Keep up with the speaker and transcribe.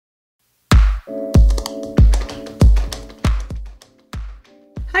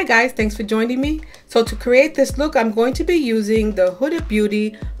Hi guys, thanks for joining me. So to create this look, I'm going to be using the Huda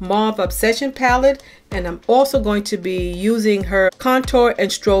Beauty Mauve Obsession palette, and I'm also going to be using her contour and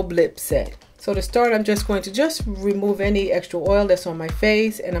strobe lip set. So to start, I'm just going to remove any extra oil that's on my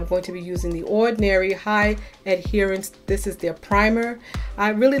face, and I'm going to be using the Ordinary High Adherence. This is their primer. I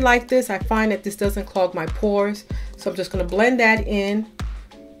really like this. I find that this doesn't clog my pores. So I'm just going to blend that in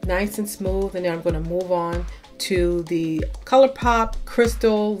nice and smooth, and then I'm going to move on to the ColourPop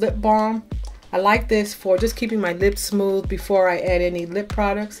Crystal Lip Balm. I like this for just keeping my lips smooth before I add any lip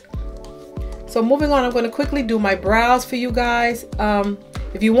products. So moving on, I'm going to quickly do my brows for you guys.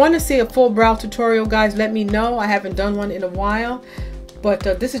 If you want to see a full brow tutorial, guys, let me know. I haven't done one in a while, but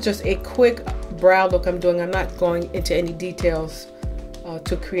this is just a quick brow look I'm doing. I'm not going into any details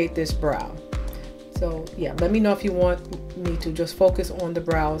to create this brow. So yeah, let me know if you want me to just focus on the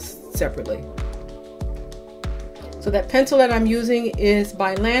brows separately. So that pencil that I'm using is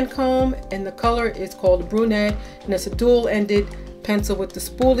by Lancome, and the color is called Brunette, and it's a dual-ended pencil with the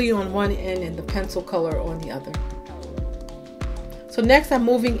spoolie on one end and the pencil color on the other. So next I'm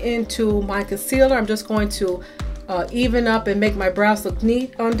moving into my concealer. I'm just going to even up and make my brows look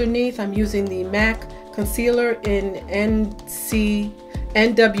neat underneath. I'm using the MAC concealer in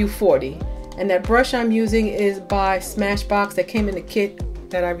NW40, and that brush I'm using is by Smashbox that came in a kit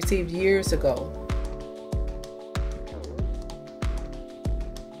that I received years ago.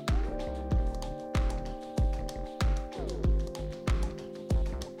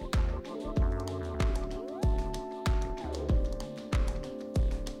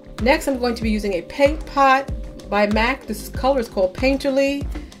 Next, I'm going to be using a paint pot by MAC. This color is called Painterly,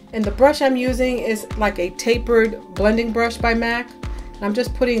 and the brush I'm using is like a tapered blending brush by MAC. I'm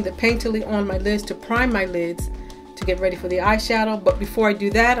just putting the Painterly on my lids to prime my lids to get ready for the eyeshadow. But before I do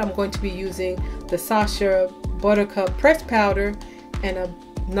that, I'm going to be using the Sacha Buttercup pressed powder and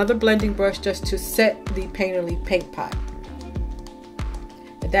another blending brush just to set the Painterly paint pot.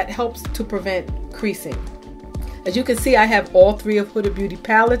 And that helps to prevent creasing. As you can see, I have all three of Huda Beauty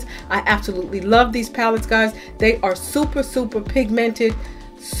palettes. I absolutely love these palettes, guys. They are super pigmented,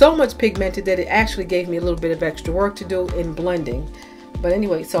 so much pigmented that it actually gave me a little bit of extra work to do in blending. But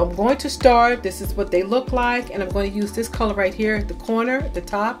anyway, so I'm going to start. This is what they look like, and I'm going to use this color right here at the corner, at the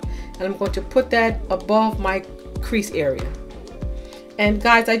top, and I'm going to put that above my crease area. And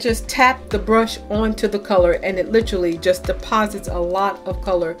guys, I just tap the brush onto the color, and it literally just deposits a lot of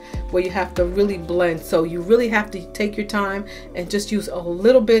color where you have to really blend. So you really have to take your time and just use a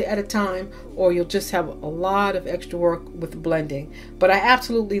little bit at a time, or you'll just have a lot of extra work with blending. But I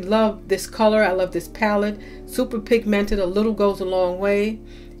absolutely love this color. I love this palette. Super pigmented. A little goes a long way.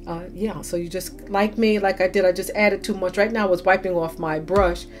 Yeah, so you just, like me, like I did, I just added too much. Right now I was wiping off my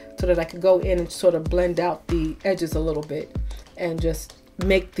brush so that I could go in and sort of blend out the edges a little bit and just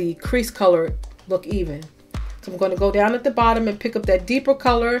make the crease color look even. So I'm going to go down at the bottom and pick up that deeper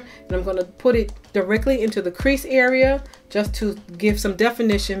color, and I'm going to put it directly into the crease area just to give some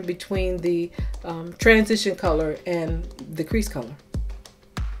definition between the transition color and the crease color.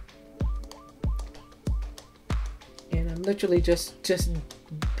 And I'm literally just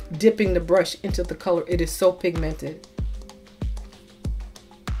dipping the brush into the color. It is so pigmented.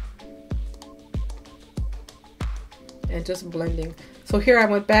 And just blending. So here I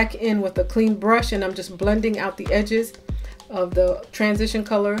went back in with a clean brush, and I'm just blending out the edges of the transition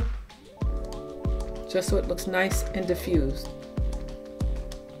color just so it looks nice and diffused.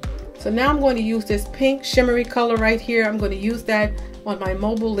 So now I'm going to use this pink shimmery color right here. I'm going to use that on my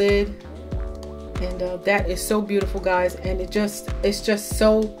mobile lid, and that is so beautiful, guys, and it's just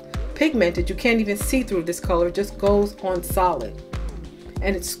so pigmented you can't even see through this color. It just goes on solid,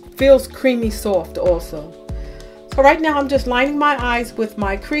 and it feels creamy soft also. So right now I'm just lining my eyes with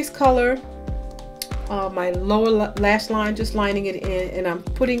my crease color, my lower lash line, just lining it in, and I'm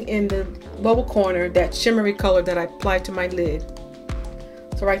putting in the lower corner that shimmery color that I applied to my lid.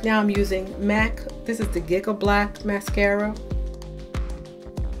 So right now I'm using MAC. This is the Giga Black mascara.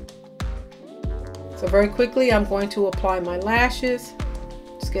 So very quickly I'm going to apply my lashes.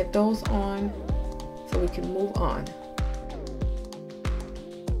 Just get those on so we can move on.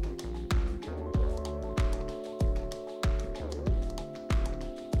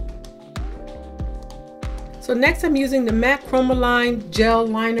 So next I'm using the MAC Chromaline Gel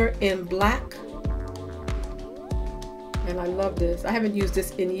Liner in black. And I love this. I haven't used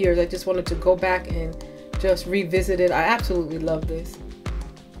this in years. I just wanted to go back and just revisit it. I absolutely love this.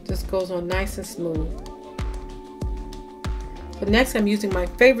 Just goes on nice and smooth. But next I'm using my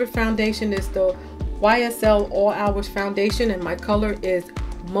favorite foundation. It's the YSL All Hours foundation, and my color is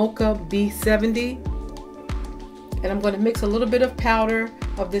Mocha B70. And I'm going to mix a little bit of powder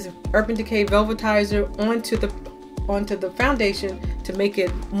of this Urban Decay Velvetizer onto the foundation to make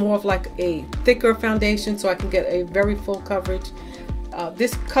it more of like a thicker foundation, so I can get a very full coverage.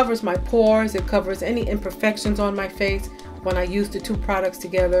 This covers my pores. It covers any imperfections on my face when I use the two products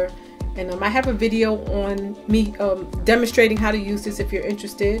together. And I have a video on me demonstrating how to use this. If you're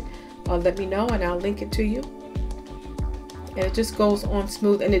interested, let me know and I'll link it to you. And it just goes on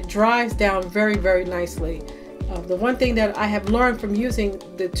smooth and it dries down very, very nicely. The one thing that I have learned from using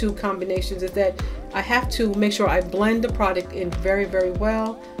the two combinations is that I have to make sure I blend the product in very, very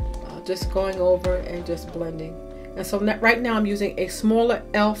well. Just going over and just blending. And so right now I'm using a smaller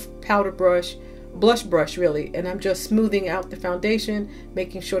e.l.f. powder brush, blush brush really, and I'm just smoothing out the foundation,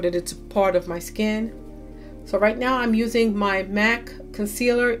 making sure that it's part of my skin. So right now I'm using my MAC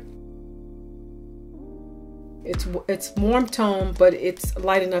concealer. It's warm tone, but it's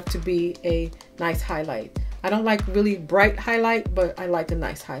light enough to be a nice highlight. I don't like really bright highlight, but I like a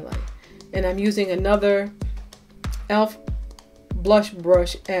nice highlight. And I'm using another e.l.f. blush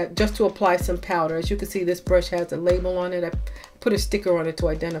brush just to apply some powder. As you can see, this brush has a label on it. I put a sticker on it to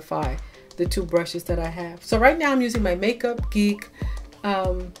identify the two brushes that I have. So right now I'm using my Makeup Geek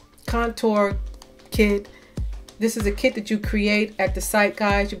contour kit. This is a kit that you create at the site,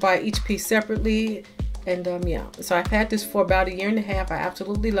 guys. You buy each piece separately. And yeah, so I've had this for about 1.5 years. I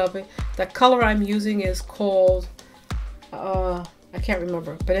absolutely love it. The color I'm using is called I can't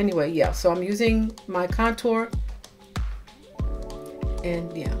remember, but anyway, yeah, so I'm using my contour.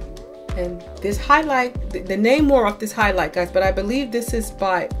 And yeah, and this highlight, the name more of this highlight, guys, but I believe this is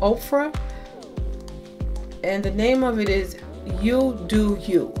by Ofra, and the name of it is You Do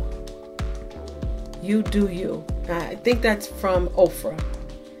You. You Do You. I think that's from Ofra.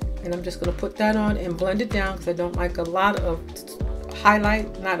 And I'm just going to put that on and blend it down because I don't like a lot of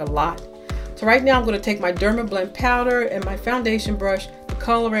highlight, not a lot. So right now I'm going to take my Dermablend powder and my foundation brush. The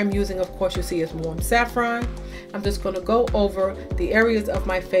color I'm using, of course, you see is Warm Saffron. I'm just going to go over the areas of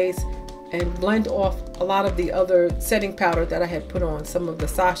my face and blend off a lot of the other setting powder that I had put on. Some of the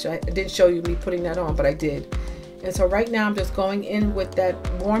Sasha, I didn't show you me putting that on, but I did. And so right now I'm just going in with that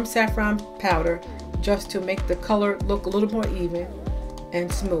Warm Saffron powder just to make the color look a little more even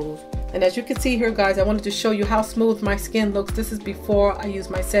and smooth. And as you can see here, guys, I wanted to show you how smooth my skin looks. This is before I use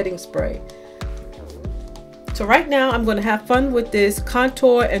my setting spray. So right now I'm going to have fun with this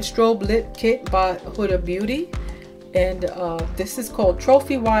Contour and Strobe Lip Kit by Huda Beauty. And this is called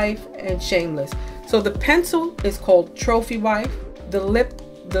Trophy Wife and Shameless. So the pencil is called Trophy Wife. The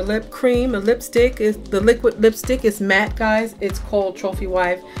lip cream, the lipstick is the liquid lipstick is matte, guys. It's called Trophy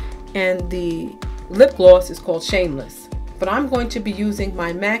Wife. And the lip gloss is called Shameless. But I'm going to be using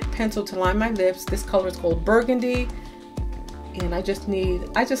my MAC pencil to line my lips. This color is called Burgundy. And I just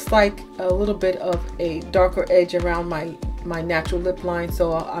like a little bit of a darker edge around my natural lip line.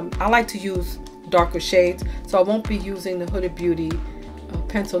 So I like to use darker shades. So I won't be using the Huda Beauty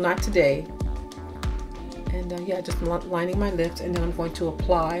pencil, not today. And yeah, just lining my lips. And then I'm going to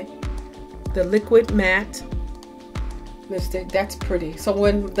apply the liquid matte lipstick. That's pretty. So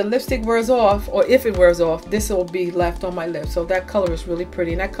when the lipstick wears off, or if it wears off, this will be left on my lips. So that color is really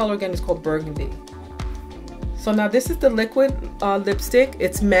pretty. And that color again is called Burgundy. So now this is the liquid lipstick.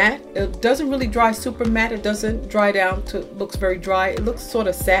 It's matte. It doesn't really dry super matte. It doesn't dry down to looks very dry. It looks sort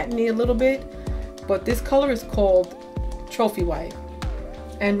of satiny a little bit. But this color is called Trophy Wife.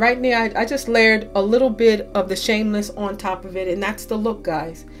 And right now I just layered a little bit of the Shameless on top of it. And that's the look,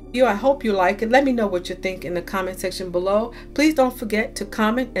 guys. I hope you like it. Let me know what you think in the comment section below. Please don't forget to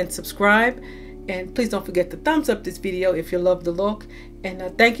comment and subscribe. And please don't forget to thumbs up this video if you love the look.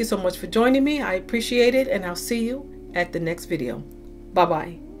 And thank you so much for joining me. I appreciate it. And I'll see you at the next video.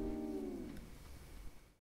 Bye-bye.